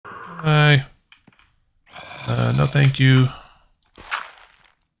Hi. No thank you.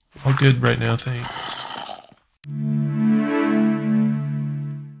 All good right now, thanks.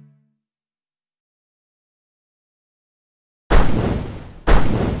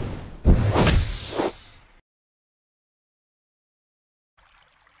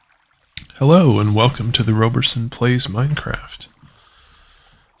 Hello and welcome to the Roberson Plays Minecraft.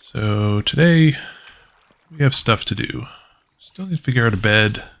 So today we have stuff to do. Still need to figure out a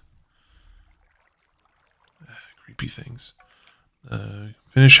bed. Creepy things.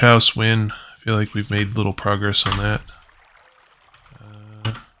 Finish house, win. I feel like we've made little progress on that.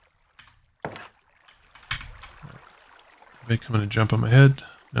 Anybody coming to jump on my head?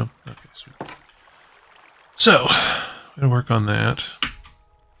 No? Okay, sweet. So, I'm going to work on that.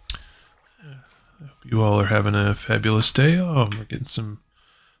 I hope you all are having a fabulous day. Oh, we're getting some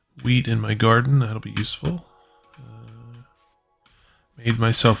wheat in my garden. That'll be useful. Made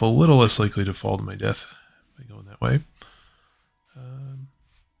myself a little less likely to fall to my death by going that way.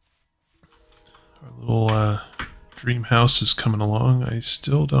 Our little dream house is coming along. I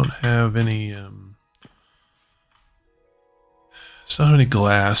still don't have any still don't have any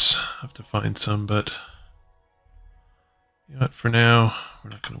glass. I have to find some, but you know what, for now we're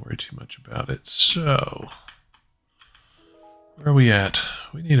not going to worry too much about it. So where are we at?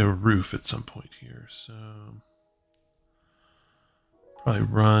 We need a roof at some point here, so probably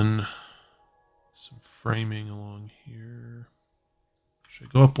run some framing along here. Should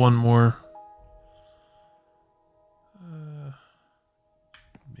I go up one more?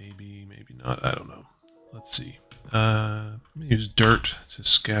 Maybe not. I don't know. Let's see. I'm going to use dirt to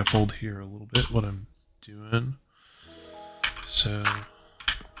scaffold here a little bit what I'm doing. So I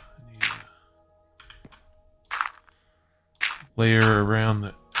need a layer around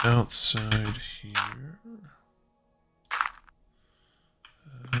the outside here.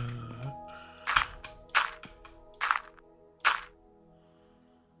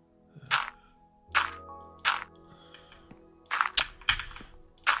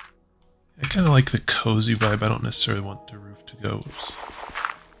 I kind of like the cozy vibe. I don't necessarily want the roof to go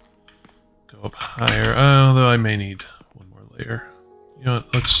up higher. Although I may need one more layer. You know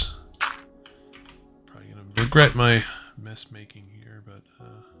what? Let's probably gonna regret my mess making here, but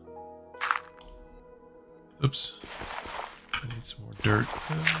oops. I need some more dirt.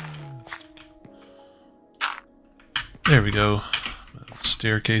 There we go.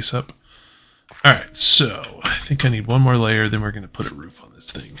 Staircase up. Alright, so I think I need one more layer, then we're gonna put a roof on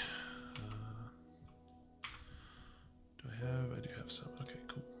this thing. I do have some. Okay,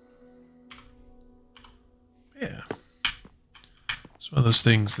 cool. Yeah. It's one of those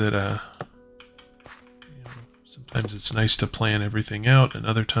things that, you know, sometimes it's nice to plan everything out, and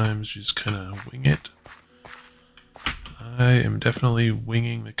other times you just kind of wing it. I am definitely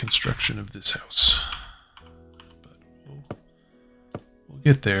winging the construction of this house. But we'll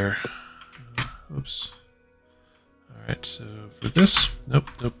get there. Oops. Alright, so for this... Nope.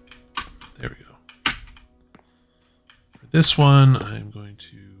 There we go. For this one, I'm going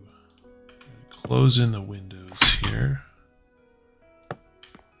to close in the windows here.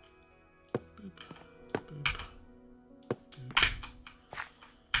 Boop, boop, boop.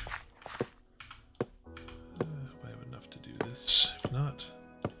 I hope I have enough to do this. If not,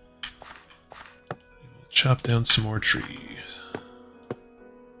 we will chop down some more trees.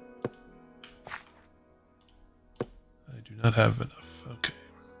 Not have enough. Okay.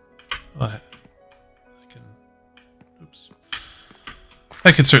 Well, I can. Oops.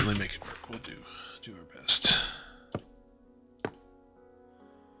 I can certainly make it work. We'll do our best.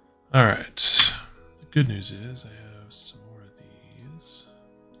 All right. The good news is I have some more of these.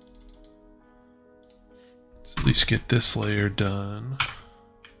 Let's at least get this layer done.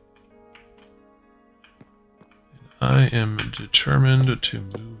 And I am determined to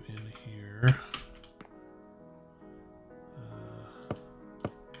move in here.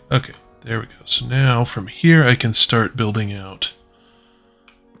 Okay, there we go. So now from here I can start building out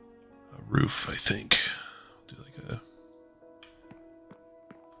a roof, I think. Do like a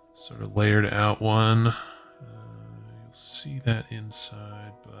sort of layered out one. You'll see that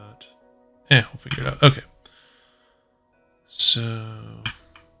inside, but we'll figure it out. Okay. So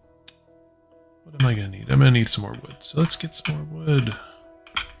what am I going to need? I'm going to need some more wood. So let's get some more wood.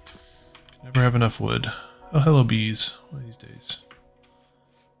 Never have enough wood. Oh, hello bees. One of these days.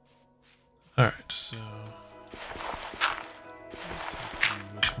 Alright, so take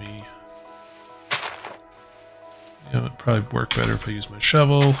you with me. You know, it'd probably work better if I use my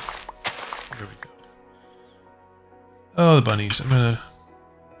shovel. There we go. Oh, the bunnies. I'm gonna...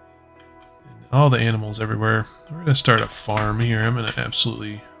 And all the animals everywhere. We're gonna start a farm here. I'm gonna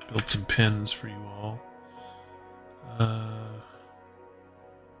absolutely build some pens for you all.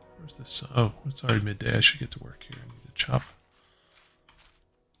 Where's this? Oh, it's already midday. I should get to work here. I need to chop.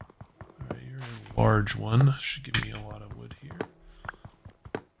 Alright, you're a large one. Should give me a lot of wood here.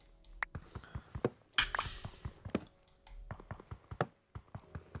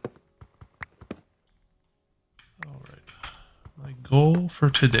 Alright. My goal for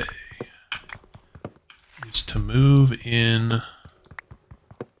today is to move in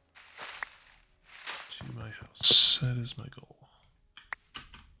to my house. That is my goal.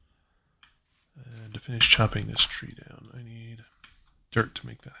 And to finish chopping this tree down, I need dirt to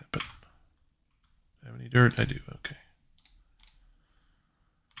make that happen. Do I have any dirt? I do, okay.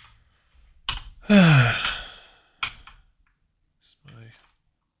 It's my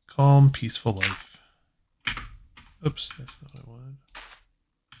calm, peaceful life. Oops, that's not what I wanted.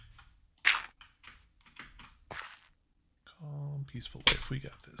 Calm, peaceful life. We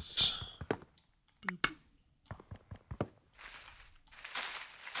got this. Boop.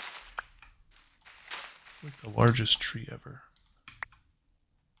 It's like the largest tree ever.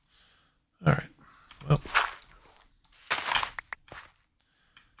 Alright, well.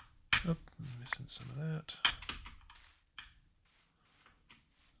 Oh, I'm missing some of that.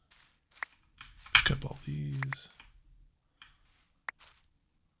 Pick up all these.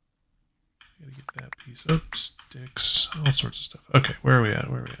 Gotta get that piece. Oh, sticks. All sorts of stuff. Okay, where are we at?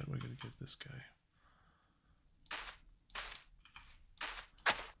 Where are we at? We gotta get this guy.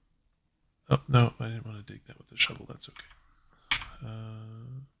 Oh, no, I didn't want to dig that with the shovel. That's okay.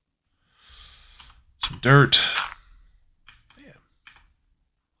 Some dirt. Yeah.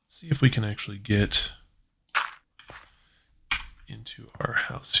 Let's see if we can actually get into our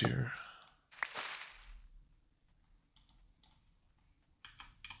house here.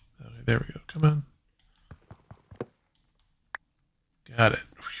 Okay, there we go. Come on. Got it.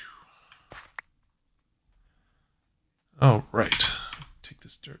 Whew. All right. Take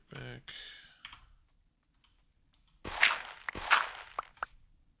this dirt back.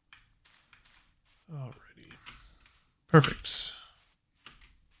 Alrighty. Perfect.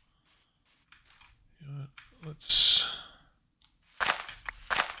 You know what? Let's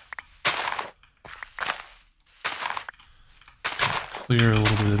clear a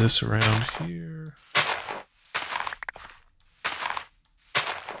little bit of this around here.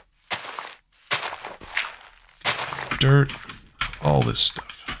 Dirt, all this stuff.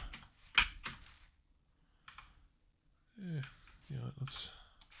 You know what?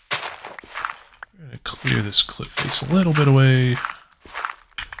 We're gonna clear this cliff face a little bit away. I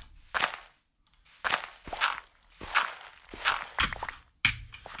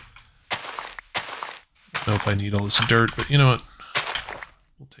don't know if I need all this dirt, but you know what?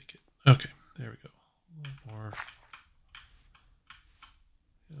 We'll take it. Okay, there we go.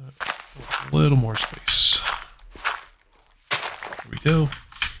 A little more space. There we go.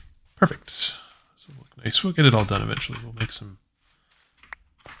 Perfect. This will look nice. We'll get it all done eventually. We'll make some.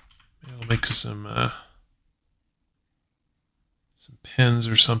 We'll make some pens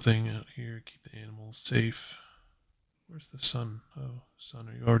or something out here. Keep the animals safe. Where's the sun? Oh, sun,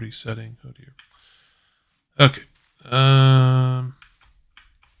 are you already setting? Oh dear. Okay. All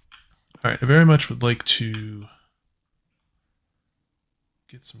right. I very much would like to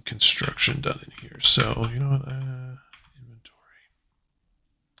get some construction done in here. So you know what? Inventory.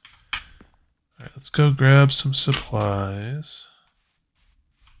 All right. Let's go grab some supplies.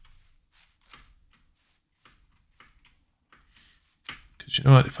 Because you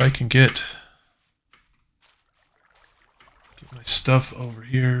know what? If I can get my stuff over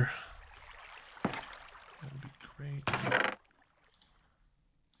here, that would be great.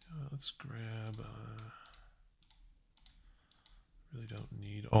 Let's grab, really don't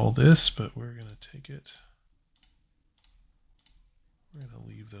need all this, but we're going to take it. We're going to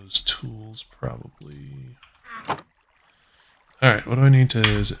leave those tools probably. Alright, what do I need to,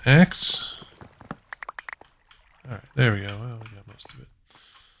 is it axe? Alright, there we go. Well, we got most of it.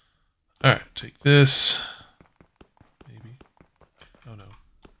 Alright, take this. Maybe. Oh no.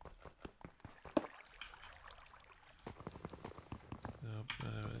 Nope, I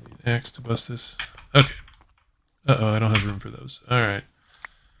need an axe to bust this. Okay. Uh-oh, I don't have room for those. Alright.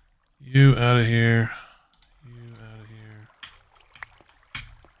 You out of here. You out of here.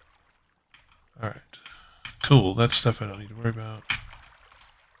 Alright. Cool, that's stuff I don't need to worry about.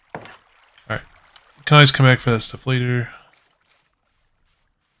 Alright. You can always come back for that stuff later.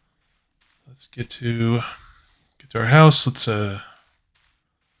 Let's get to our house. Let's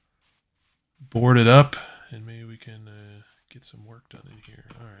board it up, and maybe we can get some work done in here.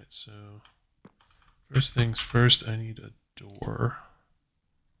 Alright, so first things first, I need a door.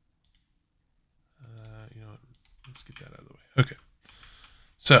 let's get that out of the way. Okay.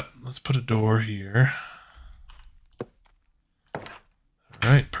 So let's put a door here. All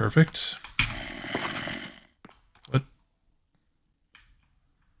right, perfect. What?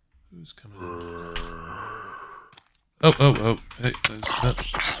 Who's coming in? Oh. Hey,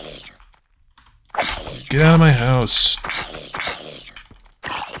 get out of my house.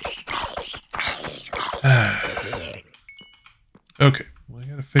 Okay, well, I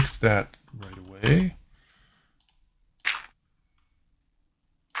gotta fix that right away.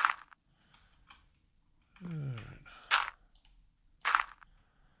 You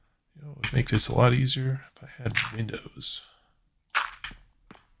know, it would make this a lot easier if I had windows.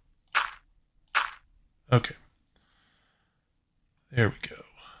 Okay. There we go.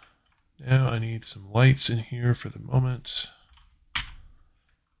 Now I need some lights in here for the moment.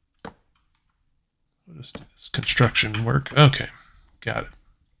 We'll just do this construction work. Okay, got it.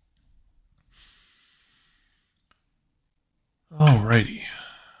 Alrighty.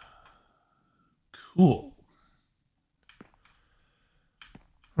 Cool.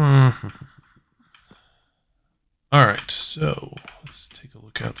 Alright, so let's take a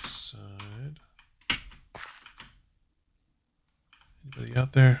look outside. Anybody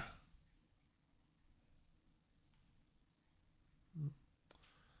out there?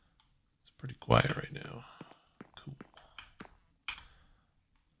 It's pretty quiet right now. Cool.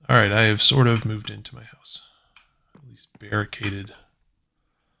 Alright, I have sort of moved into my house. At least barricaded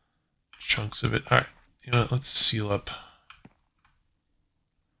chunks of it. Alright, you know what, let's seal up.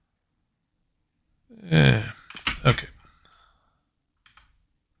 Okay.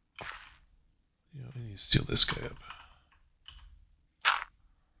 You know, I need to seal this guy up.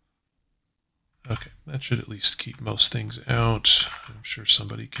 Okay, that should at least keep most things out. I'm sure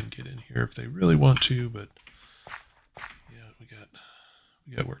somebody can get in here if they really want to, but yeah, we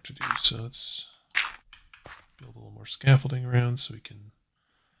got work to do. So let's build a little more scaffolding around so we can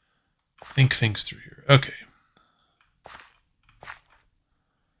think things through here. Okay.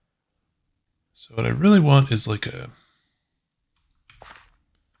 So what I really want is like I'd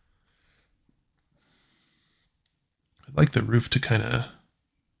like the roof to kind of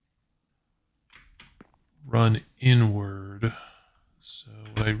run inward. So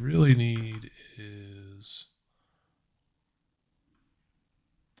what I really need is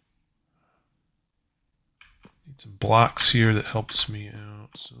some blocks here that helps me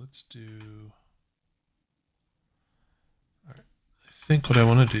out. So let's do. All right. I think what I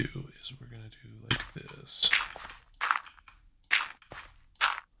want to do is we're going to do like this.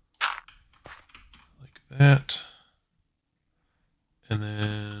 Like that. And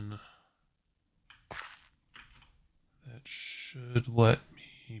then that should let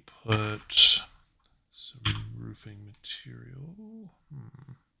me put some roofing material.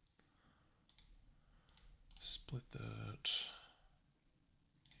 Split that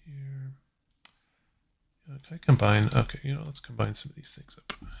here. Can I combine? Okay, you know, let's combine some of these things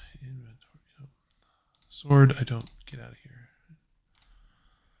up. Inventory. You know. Sword, I don't get out of here.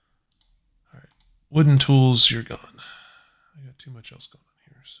 All right, wooden tools, you're gone. I got too much else going on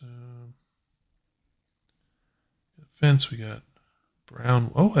here. So, fence, we got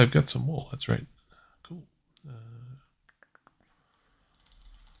brown. Oh, I've got some wool. That's right. Cool.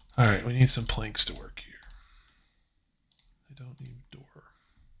 All right, we need some planks to work here. I don't need a door.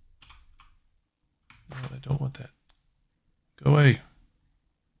 No, I don't want that. Go away.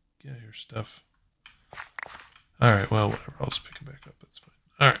 Get out of here, stuff. All right, well, whatever. I'll just pick it back up. That's fine.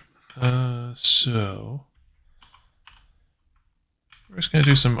 All right. So we're just gonna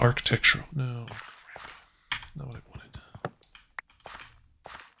do some architectural. No, crap. Not what I wanted.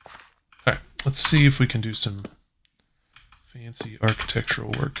 All right. Let's see if we can do some fancy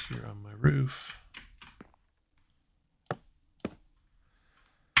architectural work here on my roof.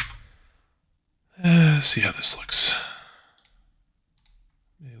 See how this looks.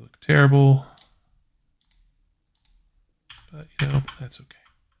 May look terrible, but you know, that's okay.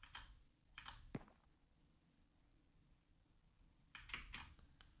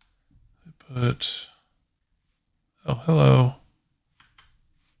 I put, oh, hello.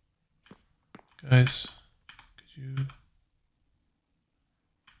 Guys, could you, I'm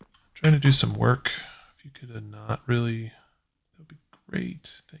trying to do some work. If you could not really, that would be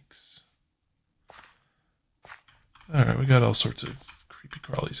great. Thanks. All right, we got all sorts of creepy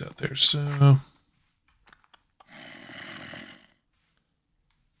crawlies out there, so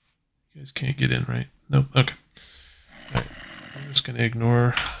you guys can't get in, right? Nope. Okay. All right, I'm just gonna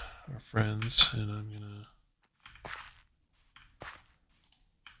ignore our friends, and I'm gonna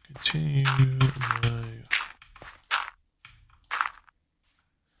continue my.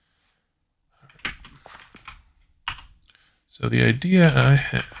 All right. So the idea I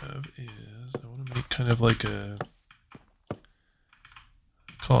have is I want to make kind of like a,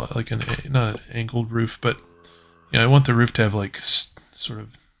 call it like not an angled roof, but I want the roof to have like sort of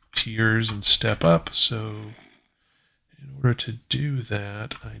tiers and step up. So in order to do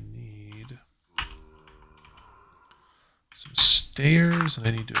that, I need some stairs and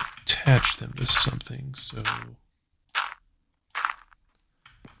I need to attach them to something. So I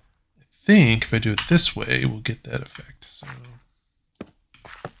think if I do it this way, we'll get that effect. So of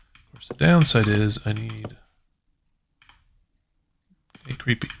course the downside is I need a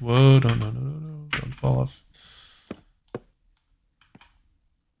creepy. Whoa, no, don't fall off.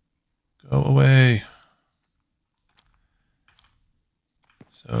 Go away.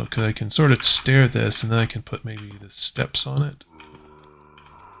 So, because I can sort of stair this, and then I can put maybe the steps on it.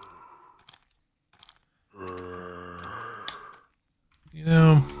 You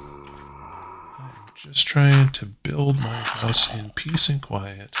know, I'm just trying to build my house in peace and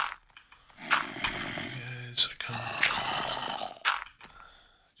quiet. You guys are coming.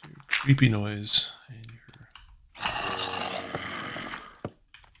 Your creepy noise and your...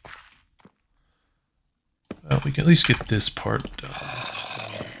 Well, we can at least get this part done.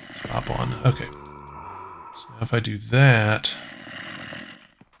 Top on. Okay. So now if I do that,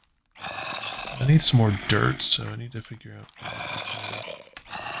 I need some more dirt, so I need to figure out.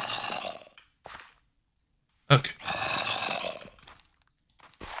 Okay.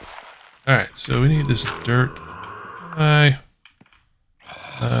 Alright, so we need this dirt. Hi.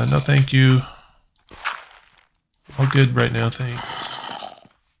 No thank you. All good right now, thanks.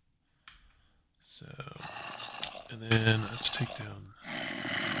 So, and then let's take down.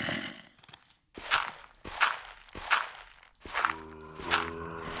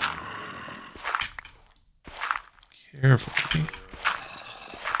 Carefully.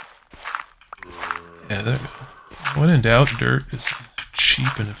 Yeah, there we go. When in doubt, dirt is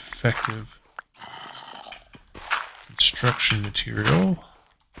cheap and effective construction material.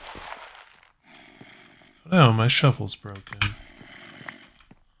 Oh no, my shovel's broken. Can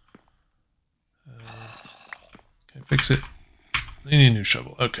I fix it? I need a new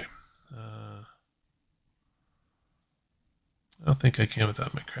shovel. Okay. I don't think I can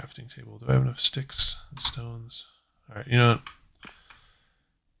without my crafting table. Do I have enough sticks and stones? Alright, you know what?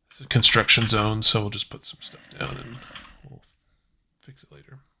 It's a construction zone, so we'll just put some stuff down and we'll fix it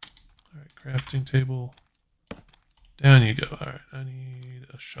later. Alright, crafting table. Down you go. Alright, I need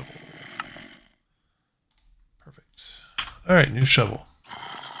a shovel. Perfect. Alright, new shovel.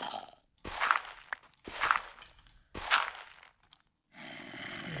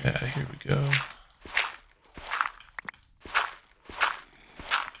 Yeah, here we go.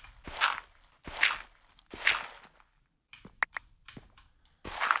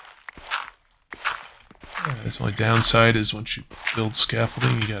 This only downside is once you build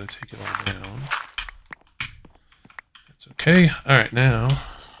scaffolding, you gotta take it all down. That's okay. Alright, now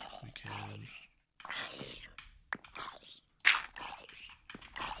we can...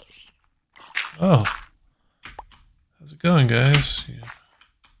 Oh. How's it going, guys? Yeah.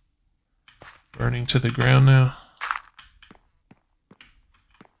 Burning to the ground now.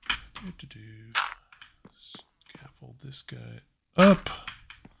 Scaffold this guy up.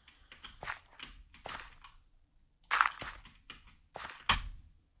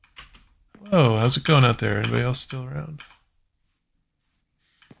 Oh, how's it going out there? Anybody else still around?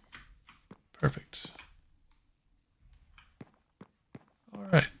 Perfect. All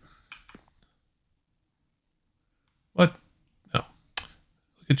right. What? No.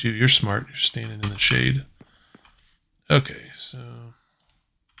 Look at you. You're smart. You're standing in the shade. Okay, so...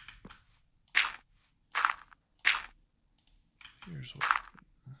 Here's what...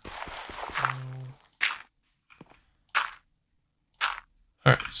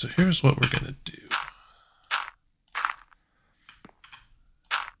 Alright, so here's what we're going to do.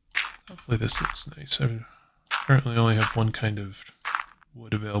 Hopefully this looks nice. I currently only have one kind of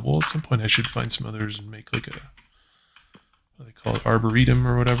wood available. At some point I should find some others and make like a, what do they call it, arboretum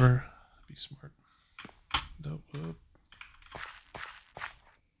or whatever. That'd be smart. Nope. Boop.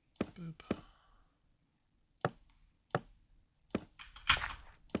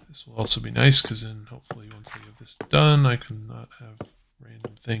 This will also be nice because then hopefully once I get this done I can not have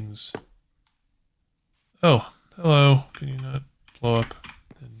random things. Oh, hello. Can you not blow up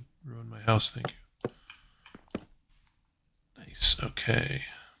and ruin my house? Thank you. Nice. Okay.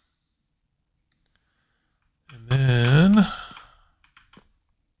 And then...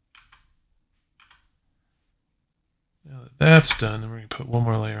 now that that's done, then we're going to put one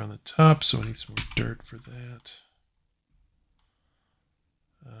more layer on the top, so we need some more dirt for that.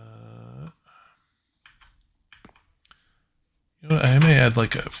 know what, I may add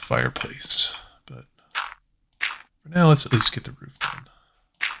like a fireplace, but for now let's at least get the roof done.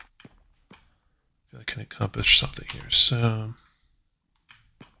 I feel I can accomplish something here. So,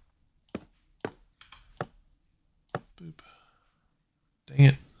 boop. Dang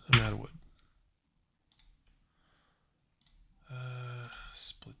it, I'm out of wood.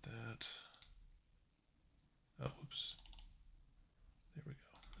 Split that. Oh, whoops. There we go.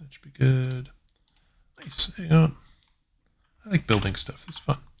 That should be good. Nice. You know, I like building stuff. It's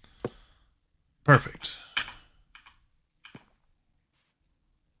fun. Perfect.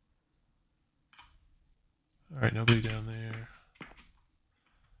 All right, nobody down there.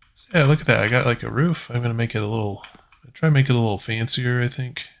 So yeah, look at that. I got like a roof. I'm gonna make it a little. Try and make it a little fancier, I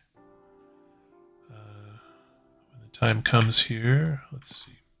think. When the time comes here, let's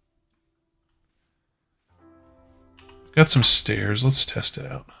see. I've got some stairs. Let's test it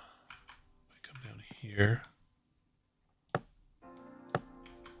out. I come down here.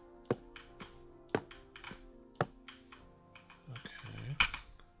 Okay.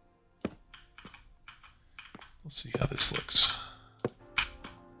 Let's see how this looks.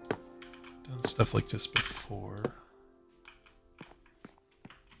 Done stuff like this before.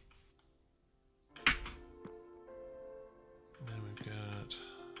 And then we've got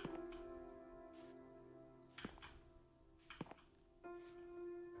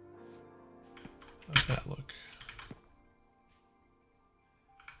how's that look?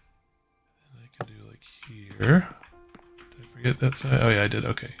 And I can do like here. Did I forget that side? Oh yeah, I did.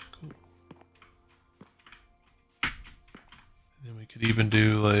 Okay, cool. And then we could even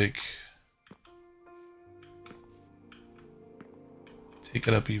do like take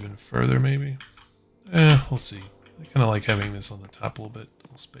it up even further maybe. We'll see. I kind of like having this on the top a little bit, a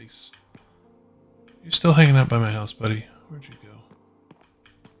little space. You're still hanging out by my house, buddy. Where'd you go?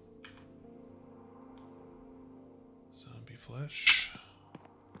 Zombie flesh.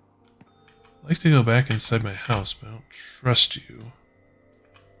 I'd like to go back inside my house, but I don't trust you.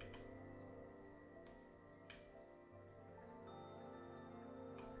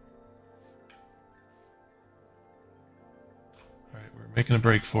 Alright, we're making a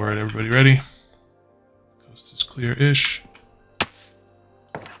break for it. Everybody ready? Coast is clear-ish.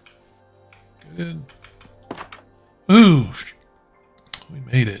 Good. Ooh! We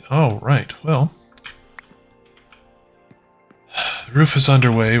made it. Alright, well. The roof is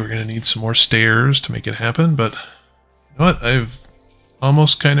underway. We're going to need some more stairs to make it happen, but you know what? I've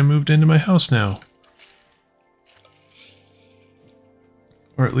almost kind of moved into my house now.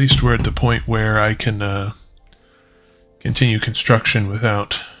 Or at least we're at the point where I can continue construction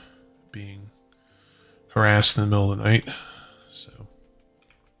without being harassed in the middle of the night. So,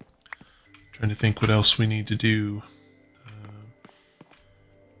 trying to think what else we need to do.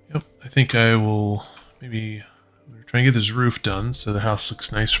 Yep, I think I will maybe try and get this roof done so the house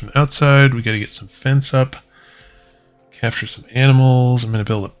looks nice from the outside. We got to get some fence up, capture some animals. I'm going to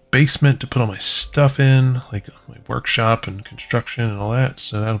build a basement to put all my stuff in, like my workshop and construction and all that.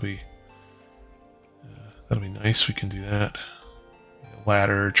 So that'll be nice. We can do that. A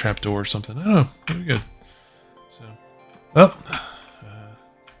ladder, trapdoor, something. I don't know. That'll be good. So, well,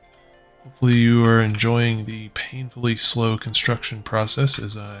 hopefully you are enjoying the painfully slow construction process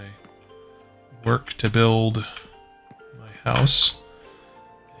as I work to build my house.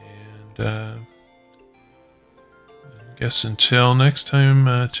 And I guess until next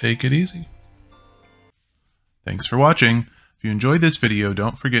time, take it easy. Thanks for watching. If you enjoyed this video,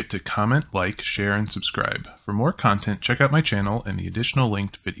 don't forget to comment, like, share, and subscribe. For more content, check out my channel and the additional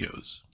linked videos.